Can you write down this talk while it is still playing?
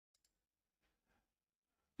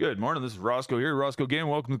Good morning, this is Roscoe here, ROSCOEgamein.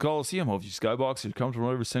 Welcome to the Coliseum. Hope you skybox is comfortable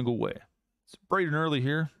every single way. It's bright and early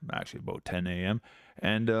here, actually about 10 a.m.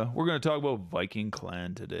 And we're going to talk about Viking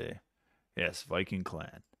Clan today. Yes, Viking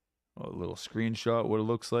Clan. A little screenshot, what it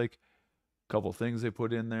looks like. A couple things they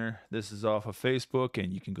put in there. This is off of Facebook,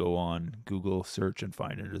 and you can go on Google search and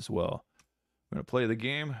find it as well. I'm going to play the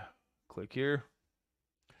game. Click here.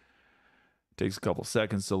 Takes a couple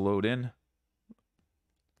seconds to load in.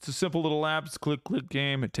 It's a simple little app. It's a click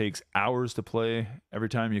game. It takes hours to play. Every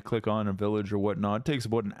time you click on a village or whatnot, it takes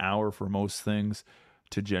about an hour for most things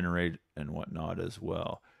to generate and whatnot as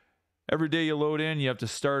well. Every day you load in, you have to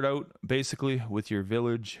start out basically with your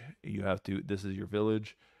village. This is your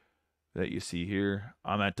village that you see here.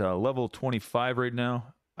 I'm at level 25 right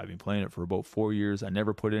now. I've been playing it for about 4 years. I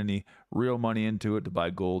never put any real money into it to buy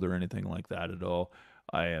gold or anything like that at all.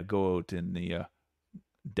 I go out in the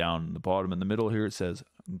down in the bottom in the middle here, it says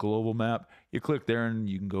global map. You click there and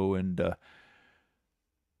you can go and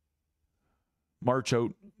march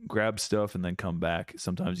out, grab stuff, and then come back.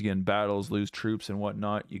 Sometimes you get in battles, lose troops and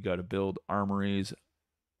whatnot. You got to build armories,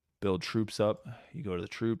 build troops up. You go to the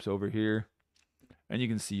troops over here, and you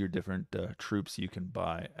can see your different troops you can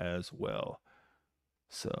buy as well.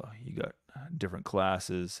 So you got different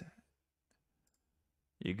classes.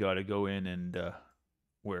 You got to go in and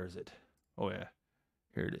where is it? Oh yeah,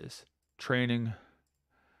 here it is. Training.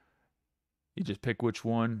 You just pick which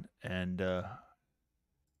one, and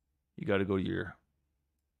you got to go to your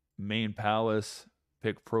main palace,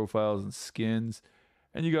 pick profiles and skins,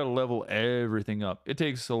 and you got to level everything up. It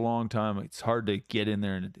takes a long time. It's hard to get in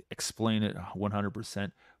there and explain it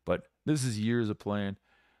 100%, but this is years of playing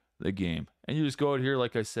the game. And you just go out here,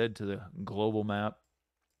 like I said, to the global map,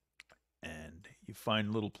 and you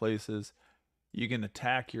find little places. You can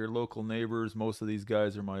attack your local neighbors. Most of these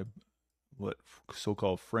guys are my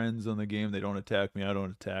so-called friends on the game. They don't attack me. I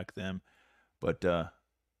don't attack them. But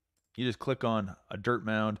you just click on a dirt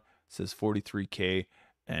mound. It says 43K,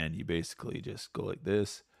 and you basically just go like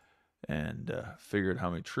this and figure out how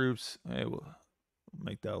many troops. Hey, we'll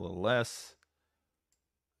make that a little less.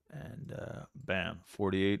 And bam,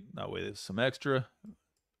 48. That way there's some extra.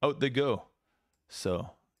 Out they go.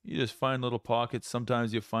 So you just find little pockets.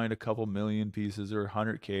 Sometimes you find a couple million pieces or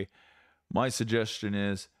 100K. My suggestion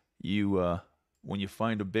is when you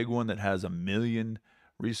find a big one that has 1 million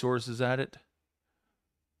resources at it,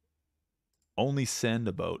 only send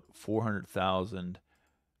about 400,000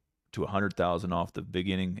 to 100,000 off the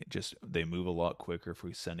beginning. They move a lot quicker if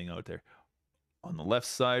we're sending out there. On the left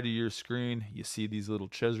side of your screen, you see these little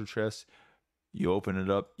treasure chests. You open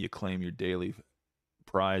it up, you claim your daily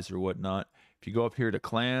prize or whatnot. If you go up here to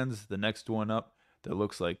clans, the next one up that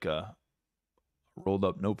looks like a rolled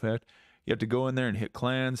up notepad, you have to go in there and hit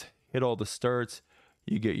clans, hit all the starts.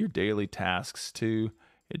 You get your daily tasks too.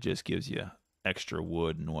 It just gives you extra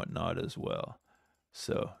wood and whatnot as well.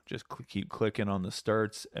 So just keep clicking on the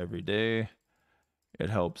starts every day.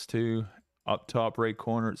 It helps too. Up top right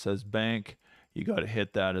corner, it says bank. You got to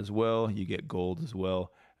hit that as well. You get gold as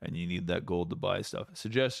well, and you need that gold to buy stuff.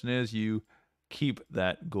 Suggestion is you keep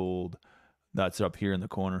that gold that's up here in the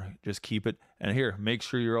corner. Just keep it. And here, make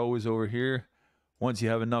sure you're always over here once you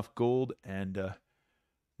have enough gold, and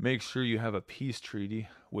make sure you have a peace treaty,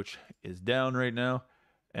 which is down right now,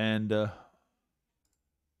 and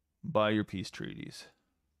buy your peace treaties.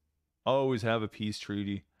 Always have a peace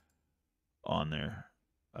treaty on there,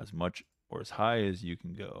 as much or as high as you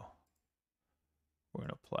can go. We're going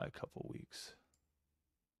to apply a couple weeks.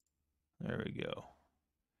 There we go.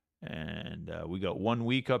 And we got 1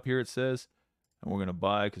 week up here, it says. And we're going to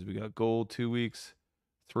buy because we got gold. 2 weeks,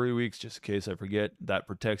 3 weeks, just in case I forget. That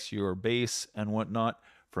protects your base and whatnot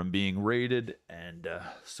from being raided and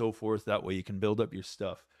so forth. That way you can build up your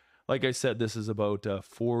stuff. Like I said, this is about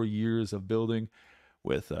 4 years of building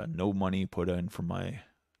with no money put in from my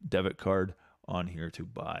debit card on here to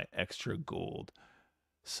buy extra gold.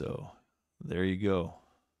 So there you go.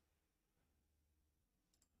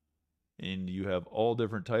 And you have all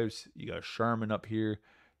different types. You got Charmin up here.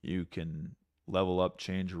 You can level up,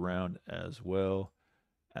 change around as well,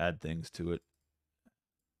 add things to it.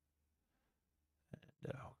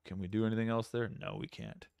 And, can we do anything else there? No, we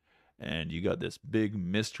can't. And you got this big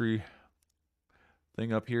mystery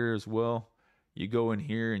thing up here as well. You go in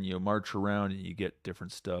here and you march around and you get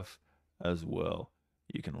different stuff as well.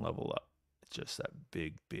 You can level up. It's just that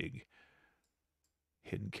big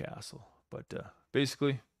hidden castle. But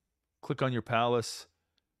basically, click on your palace.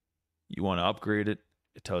 You want to upgrade it.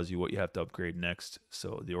 It tells you what you have to upgrade next.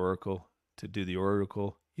 So the oracle, to do the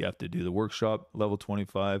oracle, you have to do the workshop, level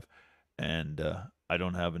 25. And I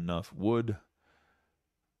don't have enough wood,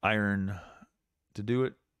 iron to do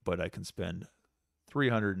it. but I can spend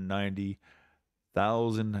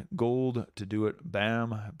 390,000 gold to do it.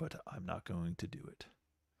 Bam, but I'm not going to do it.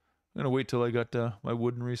 I'm going to wait till I got my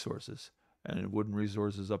wooden resources. And wooden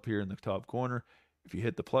resources up here in the top corner. If you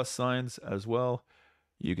hit the plus signs as well,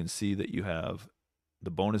 you can see that you have the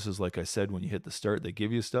bonuses. Like I said, when you hit the start, they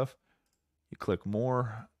give you stuff. You click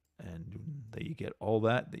more, and you get all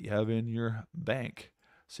that you have in your bank.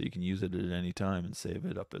 So you can use it at any time and save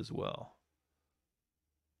it up as well.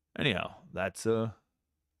 Anyhow, that's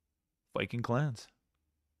Viking clans.